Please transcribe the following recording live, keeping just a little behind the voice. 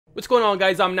What's going on,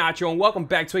 guys? I'm Nacho and welcome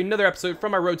back to another episode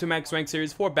from my Road to Max Rank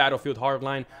series for Battlefield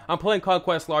Hardline. I'm playing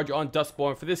Conquest Large on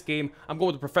Dustborn. For this game, I'm going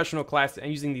with the professional class and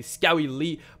using the Scout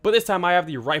Elite, but this time I have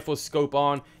the rifle scope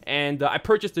on, and I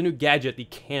purchased a new gadget, the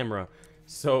camera.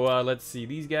 So let's see,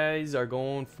 these guys are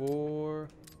going for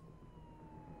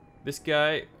this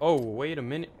guy. Oh, wait a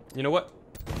minute. You know what?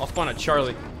 I'll spawn a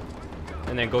Charlie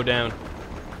and then go down.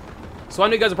 So I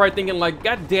know you guys are probably thinking like,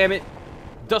 God damn it,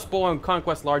 Dustborn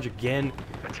Conquest Large again.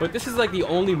 But this is like the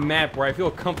only map where I feel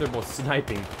comfortable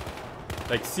sniping.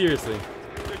 Like, seriously.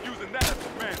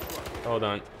 Hold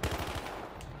on.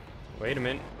 Wait a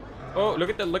minute. Oh, look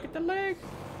at the leg.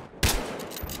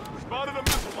 Spotted a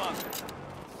missile launcher.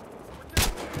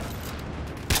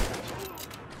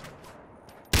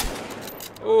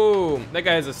 Oh, that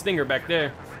guy has a stinger back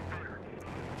there.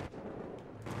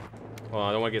 Well,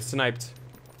 I don't want to get sniped.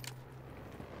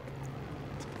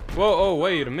 Whoa, oh,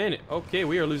 wait a minute. Okay,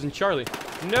 we are losing Charlie.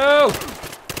 No!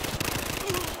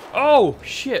 Oh,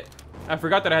 shit. I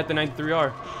forgot that I had the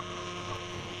 93R.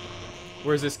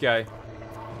 Where's this guy?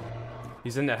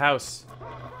 He's in the house.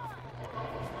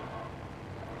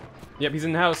 Yep, he's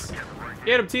in the house.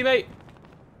 Get him, teammate!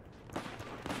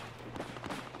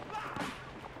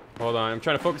 Hold on, I'm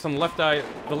trying to focus on the left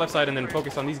side and then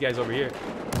focus on these guys over here.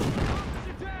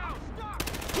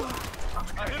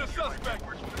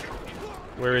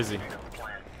 Where is he?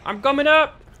 I'm coming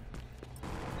up!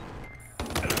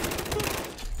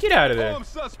 Get out of there.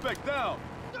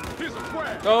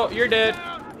 Oh, you're dead.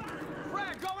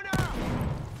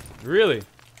 Really?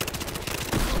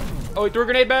 Oh, he threw a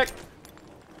grenade back.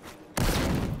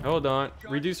 Hold on.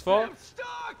 Reduce fall?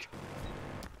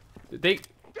 They...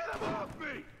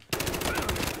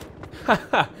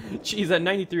 Haha. Jeez, that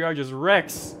 93R just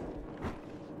wrecks.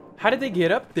 How did they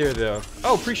get up there, though?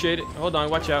 Oh, appreciate it. Hold on,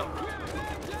 watch out.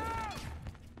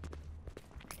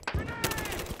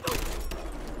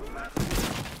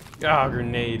 Ah, oh,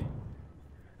 grenade.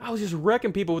 I was just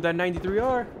wrecking people with that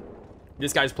 93R.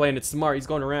 This guy's playing it smart. He's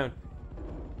going around.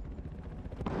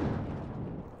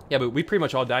 Yeah, but we pretty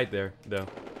much all died there, though.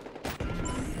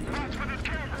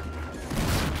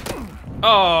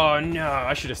 Oh, no.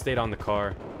 I should have stayed on the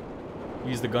car.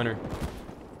 Use the gunner.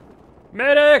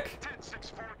 Medic!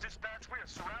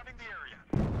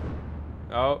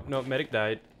 Oh, no. Medic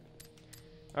died.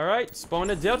 Alright, spawn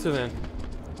a Delta then.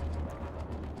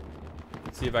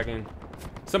 Let's see if I can...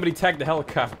 Somebody tag the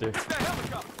helicopter.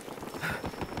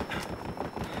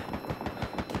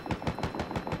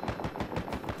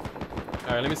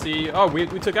 Alright, let me see. Oh, we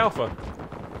took Alpha.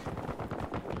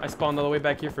 I spawned all the way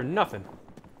back here for nothing.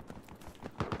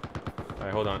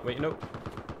 Alright, hold on. Wait, nope.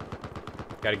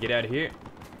 Gotta get out of here.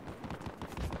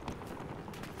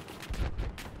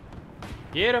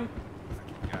 Get him.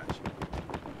 Gotcha.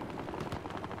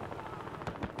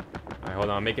 Alright, hold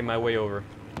on. I'm making my way over.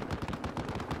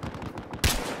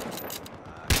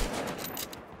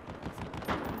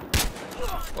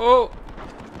 Oh!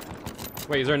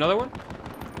 Wait, is there another one?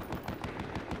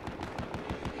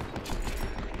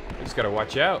 I just gotta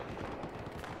watch out.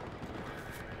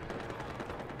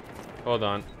 Hold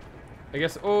on. I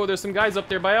guess... Oh, there's some guys up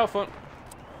there by Alpha.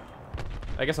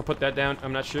 I guess I'll put that down.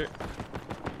 I'm not sure.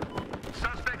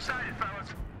 Suspect sighted, fellas.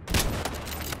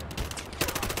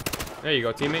 There you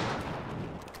go, teammate.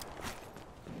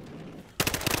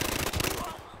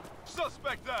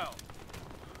 Suspect down.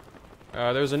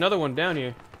 There's another one down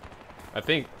here. I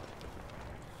think.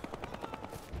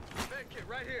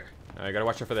 Right here. I gotta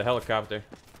watch out for the helicopter.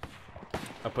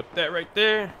 I'll put that right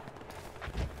there.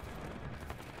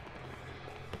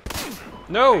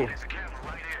 No!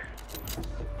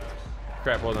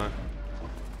 Crap, hold on.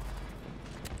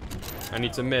 I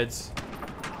need some meds.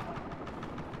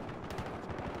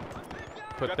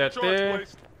 Put that there.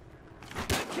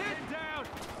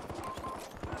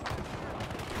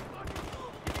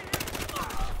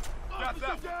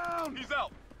 He's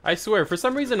out. I swear, for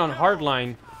some reason on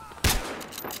Hardline,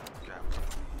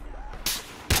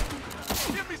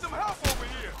 Give me some help over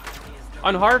here.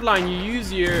 on Hardline you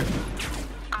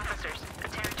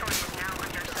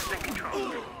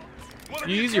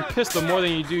use your pistol more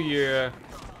than you do your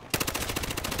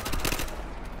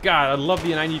God, I love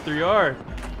the 93R.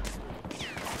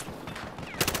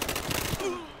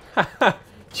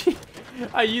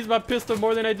 I use my pistol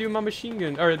more than I do my machine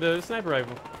gun or the sniper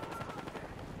rifle.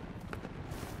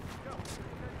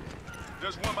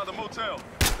 There's one by the motel.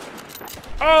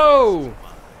 Oh!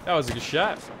 That was a good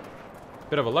shot.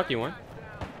 Bit of a lucky one.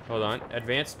 Hold on.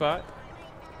 Advanced spot.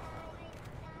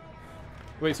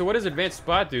 Wait, so what does advanced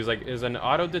spot do? Is an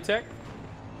auto detect?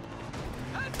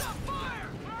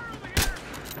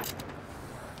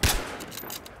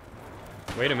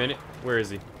 Wait a minute. Where is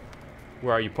he?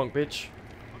 Where are you, punk bitch?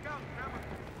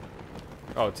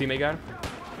 Oh, teammate got him?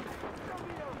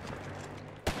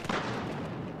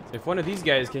 If one of these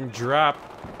guys can drop...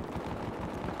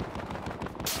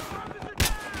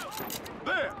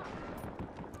 There.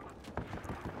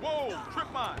 Whoa,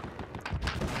 trip mine.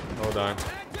 Hold on.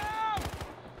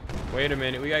 Wait a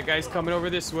minute, we got guys coming over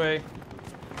this way.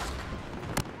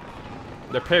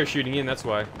 They're parachuting in, that's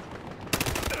why.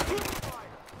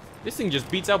 This thing just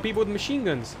beats out people with machine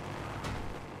guns.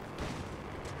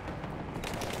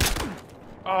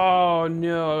 Oh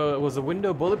no, was the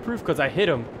window bulletproof? Because I hit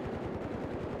him.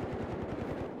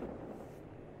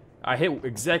 I hit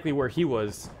exactly where he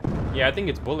was. Yeah, I think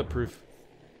it's bulletproof.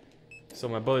 So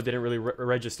my bullet didn't really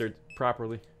register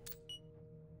properly.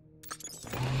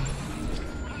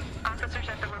 Officers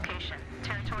at the location.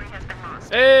 Territory has been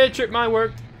lost. Hey, trip mine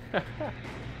worked.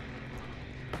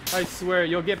 I swear,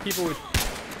 you'll get people with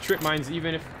trip mines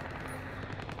even if...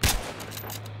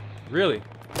 Really?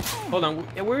 Hold on,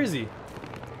 where is he?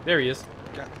 There he is.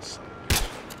 Got this.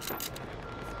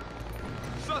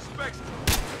 Suspects.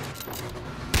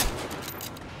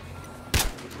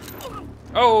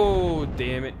 Oh,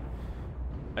 damn it.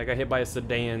 I got hit by a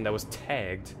sedan that was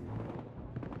tagged.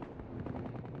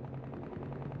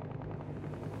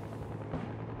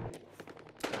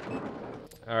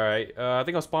 Alright, I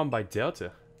think I'll spawn by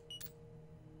Delta.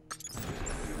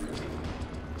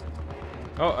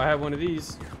 Oh, I have one of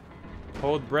these.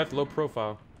 Hold breath, low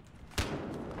profile.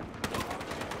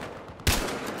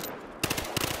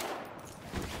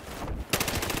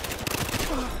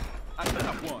 I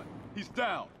got one. He's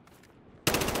down.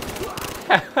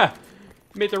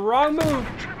 Made the wrong move.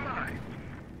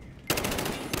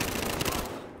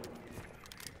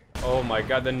 Oh my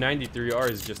god, the 93R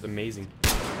is just amazing.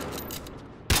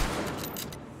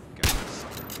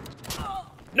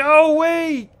 No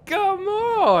way! Come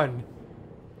on!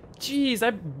 Jeez,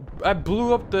 I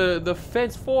blew up the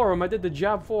fence for him. I did the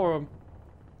job for him.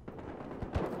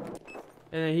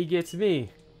 And then he gets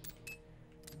me.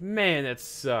 Man, that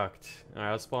sucked.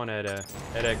 Alright, I'll spawn at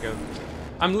Echo.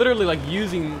 I'm literally like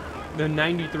using the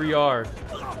 93R.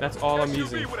 That's all I'm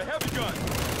using. With a heavy gun.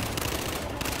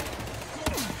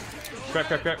 Crack,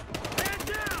 crack, crack.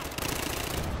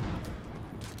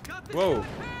 Whoa.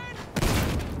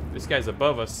 This guy's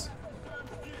above us.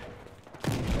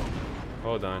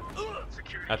 Hold on.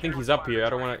 I think he's up here. I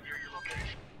don't want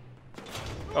to...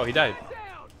 Oh, he died.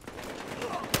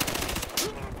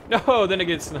 No, then I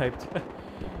get sniped.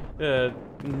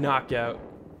 Knockout.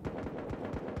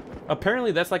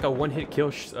 Apparently that's like a one-hit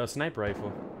kill sniper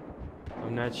rifle.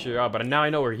 I'm not sure. Oh, but now I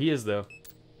know where he is, though.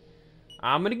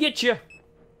 I'm gonna get you.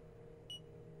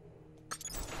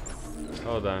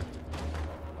 Hold on.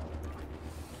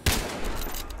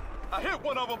 I hit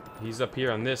one of them. He's up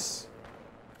here on this.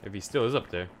 If he still is up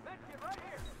there.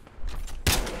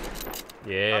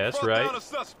 Yeah, that's right. Down a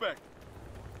suspect.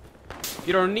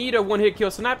 You don't need a one-hit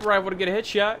kill sniper rifle to get a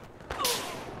headshot.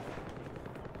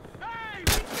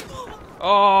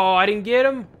 Oh, I didn't get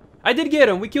him. I did get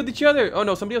him. We killed each other. Oh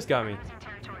no, somebody else got me.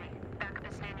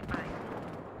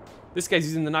 This guy's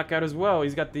using the knockout as well.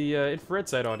 He's got the infrared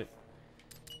sight on it.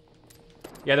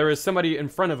 Yeah, there was somebody in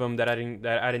front of him that I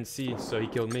didn't see, so he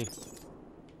killed me.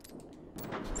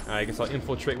 I guess I'll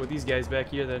infiltrate with these guys back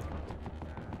here then.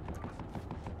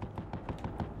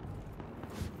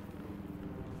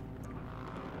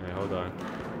 Alright, hold on.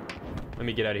 Let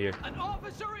me get out of here. An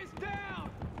officer is down.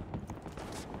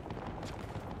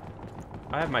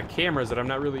 I have my cameras that I'm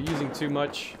not really using too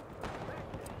much.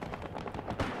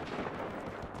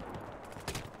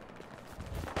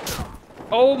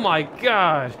 Oh my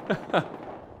god!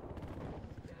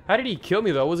 How did he kill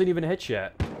me though? It wasn't even a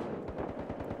headshot.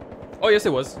 Oh yes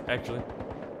it was, actually.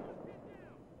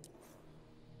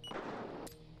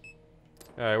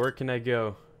 Alright, where can I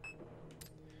go?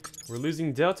 We're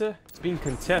losing Delta? It's being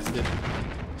contested.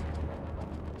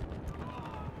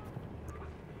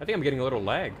 I think I'm getting a little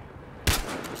lag.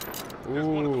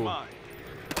 Ooh.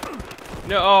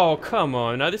 No, oh, come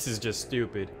on. Now this is just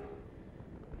stupid.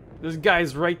 This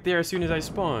guy's right there as soon as I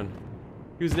spawn.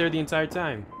 He was there the entire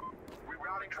time.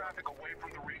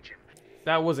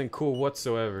 That wasn't cool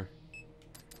whatsoever.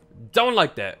 Don't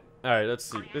like that. Alright, let's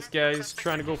see. This guy's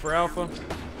trying to go for alpha.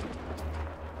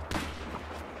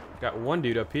 Got one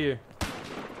dude up here.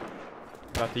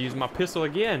 About to use my pistol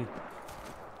again.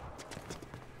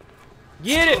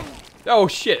 Get it! Oh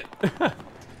shit.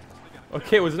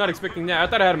 Okay, was not expecting that. I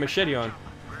thought I had a machete on.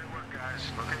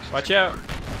 Watch out.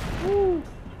 Woo.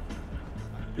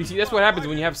 You see, that's what happens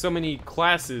when you have so many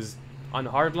classes on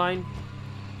hardline.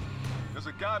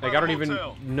 Like, I don't even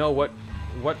know what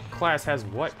class has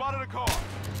what. Spotted a car.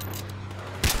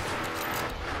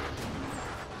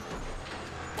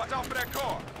 Watch out for that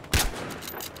car.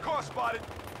 Car spotted.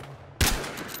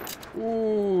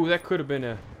 Ooh, that could have been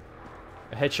a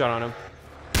headshot on him.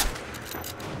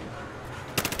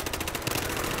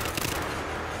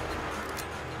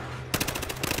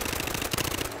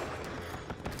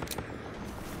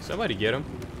 Somebody get him.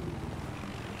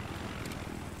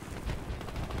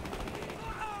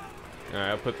 Alright,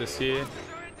 I'll put this here.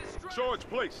 Charge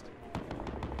placed.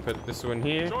 Put this one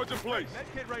here. Charge in place.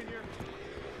 That kid right here.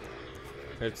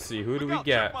 Let's see, who do we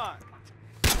got?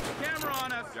 Camera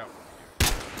on us. Yo.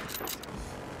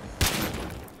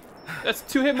 That's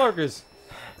 2 hit markers.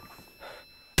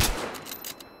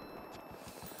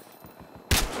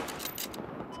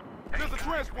 There's a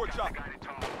transport chopper.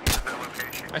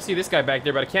 I see this guy back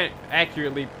there, but I can't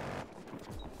accurately.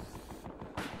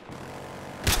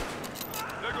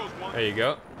 There goes one. There you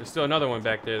go. There's still another one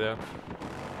back there, though.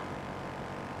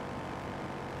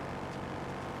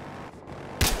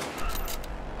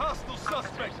 Hostile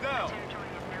suspect down. Territory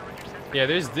is now under suspect. Yeah,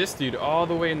 there's this dude all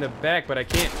the way in the back, but I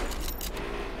can't.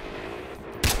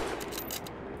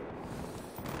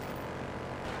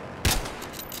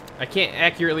 I can't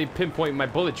accurately pinpoint my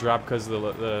bullet drop because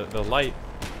of the light.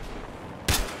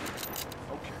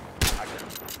 Okay. I got him.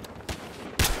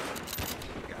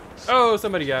 Oh,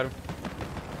 somebody got him.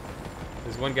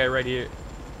 There's one guy right here.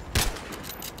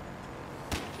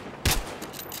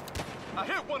 I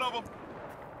hit one of them.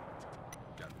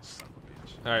 Got this son of a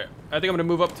bitch. Alright, I think I'm gonna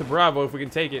move up to Bravo if we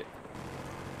can take it.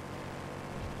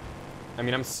 I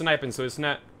mean, I'm sniping, so it's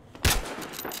not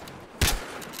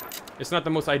the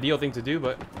most ideal thing to do,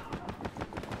 but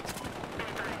We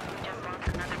just lost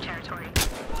another territory.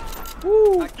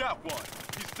 woo! I got one.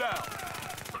 He's down.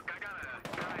 Look, I got a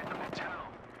guy at the motel.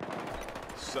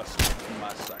 Suspect in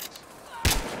my sights.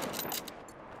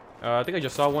 I think I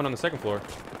just saw one on the second floor.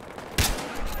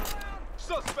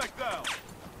 Suspect down.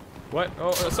 What?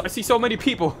 Oh, I see so many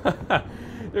people.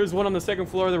 There's one on the second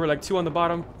floor. There were like 2 on the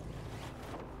bottom.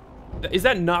 Is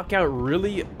that knockout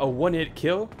really a one-hit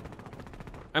kill?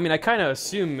 I mean, I kind of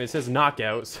assume it says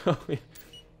knockout, so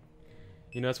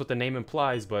you know that's what the name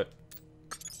implies. But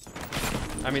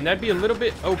I mean, that'd be a little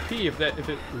bit OP if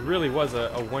it really was a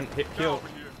one-hit kill. Over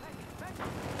here.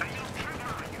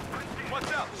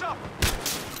 Watch out, chopper.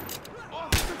 Oh,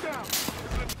 sit down.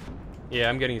 Yeah,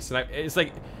 I'm getting sniped. It's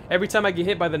like every time I get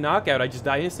hit by the knockout, I just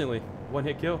die instantly.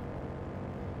 One-hit kill.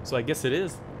 So I guess it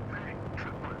is.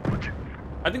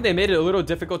 I think they made it a little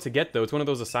difficult to get, though. It's one of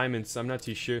those assignments. I'm not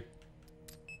too sure.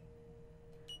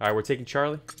 Alright, we're taking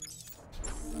Charlie.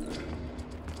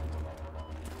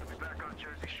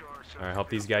 Alright, help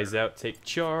these guys out. Take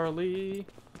Charlie.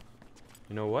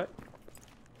 You know what?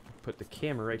 Put the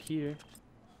camera right here.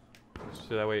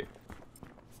 So that way,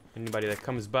 anybody that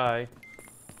comes by.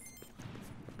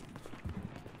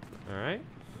 Alright.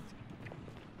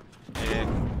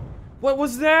 And what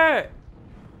was that?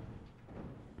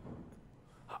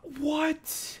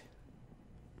 What?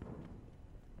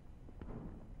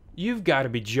 You've got to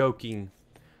be joking.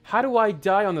 How do I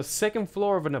die on the second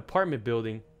floor of an apartment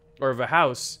building or of a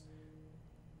house?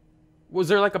 Was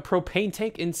there like a propane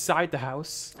tank inside the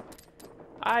house?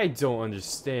 I don't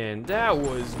understand. That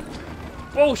was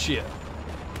bullshit.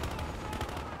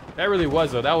 That really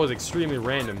was, though. That was extremely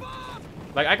random.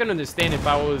 Like, I can understand if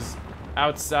I was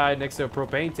outside next to a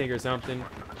propane tank or something.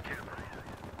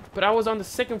 But I was on the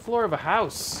second floor of a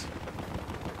house.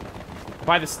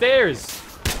 By the stairs.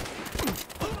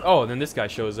 Oh, and then this guy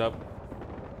shows up.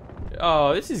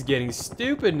 Oh, this is getting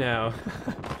stupid now.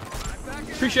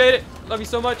 Appreciate it. Love you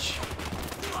so much.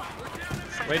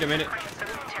 Wait a minute.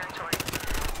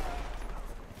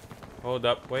 Hold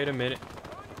up. Wait a minute.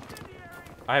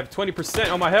 I have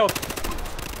 20% on my health.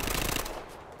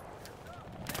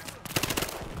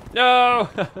 No!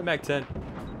 Mac 10.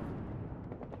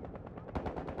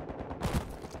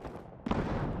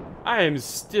 I am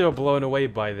still blown away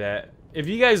by that. If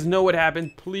you guys know what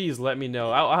happened, please let me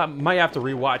know. I might have to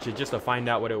rewatch it just to find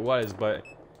out what it was, but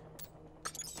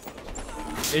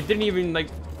it didn't even, like,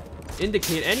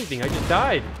 indicate anything. I just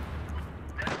died.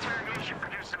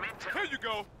 Here you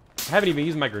go. I haven't even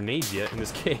used my grenades yet in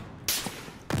this game.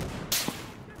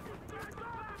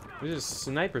 There's a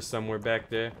sniper somewhere back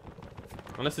there.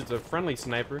 Unless it's a friendly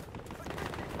sniper.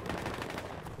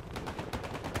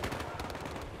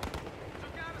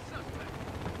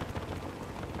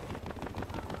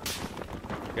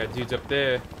 Got dudes up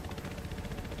there.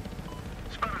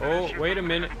 Oh, wait a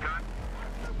minute.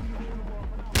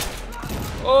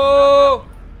 Oh!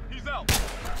 He's out.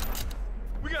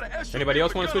 We got an SUV. Anybody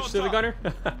else want to switch to the gunner?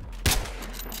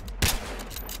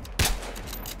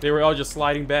 They were all just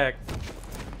sliding back.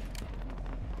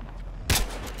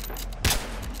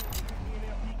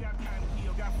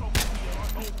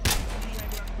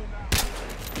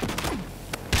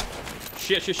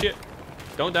 shit, shit, shit.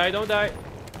 Don't die, don't die.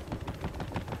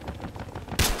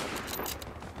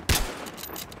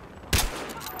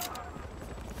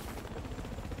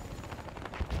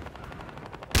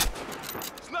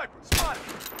 Sniper, spotted.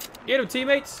 Get him,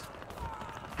 teammates.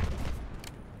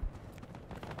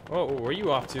 Oh, where are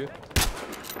you off to?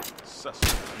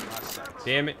 Suspect in my sights.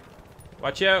 Damn it.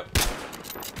 Watch out.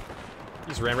 He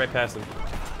just ran right past him.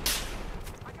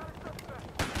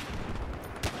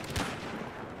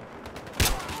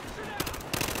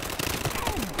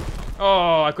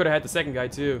 Oh, I could have had the second guy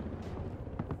too.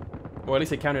 Well, at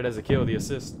least it counted as a kill, the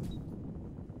assist.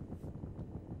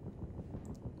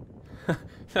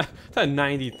 That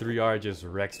 93R just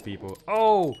wrecks people.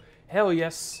 Oh, hell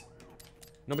yes.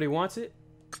 Nobody wants it?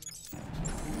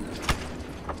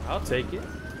 I'll take it.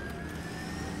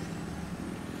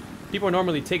 People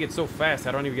normally take it so fast,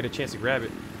 I don't even get a chance to grab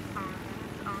it.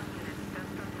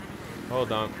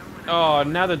 Hold on. Oh,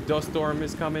 now the dust storm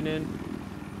is coming in.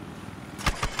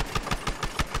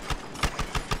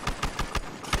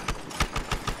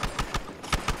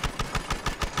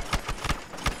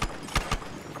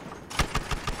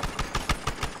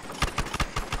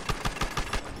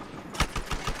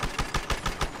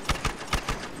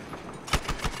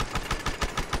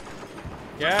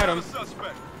 Got him.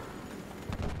 Suspect.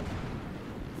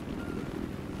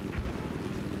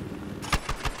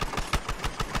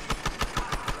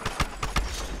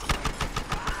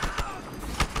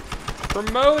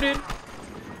 Promoted.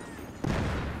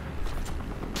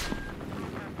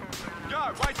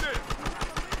 Guy, right there.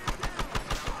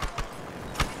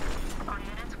 All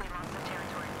units, we lost the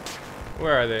territory.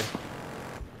 Where are they?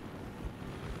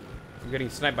 I'm getting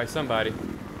sniped by somebody.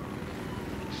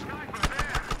 Sniper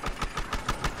there.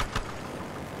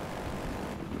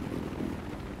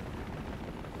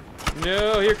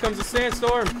 No, here comes a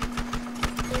sandstorm.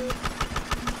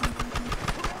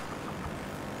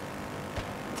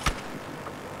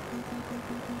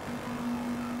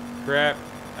 Crap.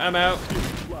 I'm out.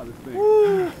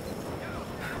 Woo.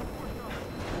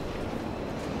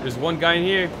 There's one guy in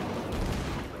here.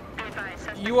 Be advised,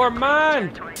 suspect You are in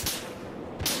mine. territory.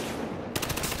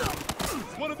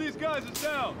 One of these guys is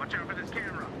down. Watch out for this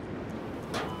camera.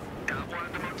 Got one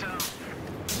at the motel.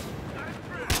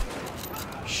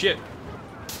 Shit.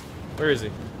 Where is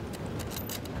he?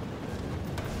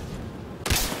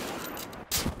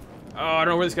 Oh, I don't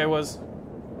know where this guy was.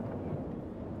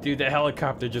 Dude, that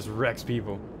helicopter just wrecks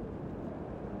people.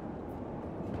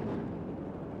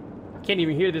 I can't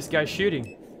even hear this guy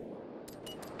shooting.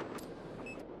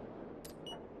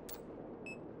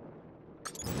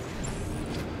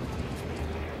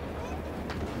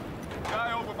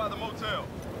 Guy over by the motel.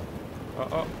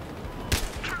 Uh-oh.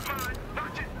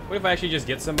 What if I actually just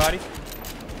get somebody?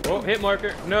 Oh, hit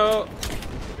marker. No.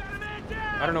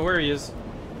 I don't know where he is.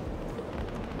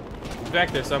 He's back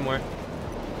there somewhere.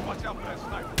 Watch out for that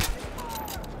sniper.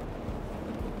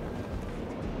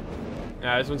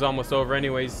 Nah, this one's almost over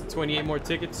anyways. 28 more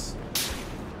tickets.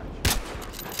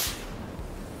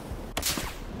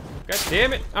 God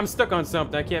damn it. I'm stuck on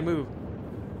something. I can't move.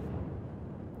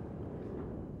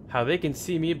 How they can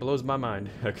see me blows my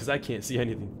mind. Because I can't see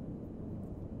anything.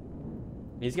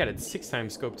 He's got a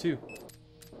 6x scope too.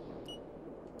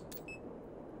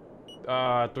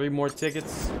 3 more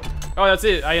tickets. Oh, that's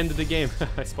it. I ended the game.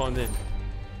 I spawned in.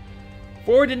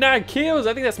 49 kills.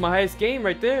 I think that's my highest game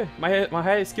right there. My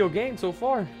highest skill game so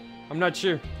far. I'm not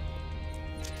sure.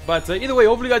 But either way,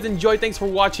 hopefully you guys enjoyed. Thanks for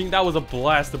watching. That was a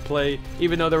blast to play,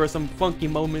 even though there were some funky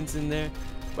moments in there.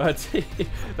 But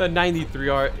the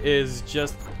 93R is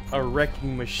just a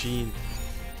wrecking machine.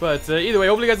 But either way,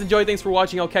 hopefully you guys enjoyed. Thanks for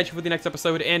watching. I'll catch you for the next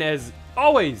episode. And as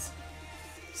always,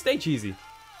 stay cheesy.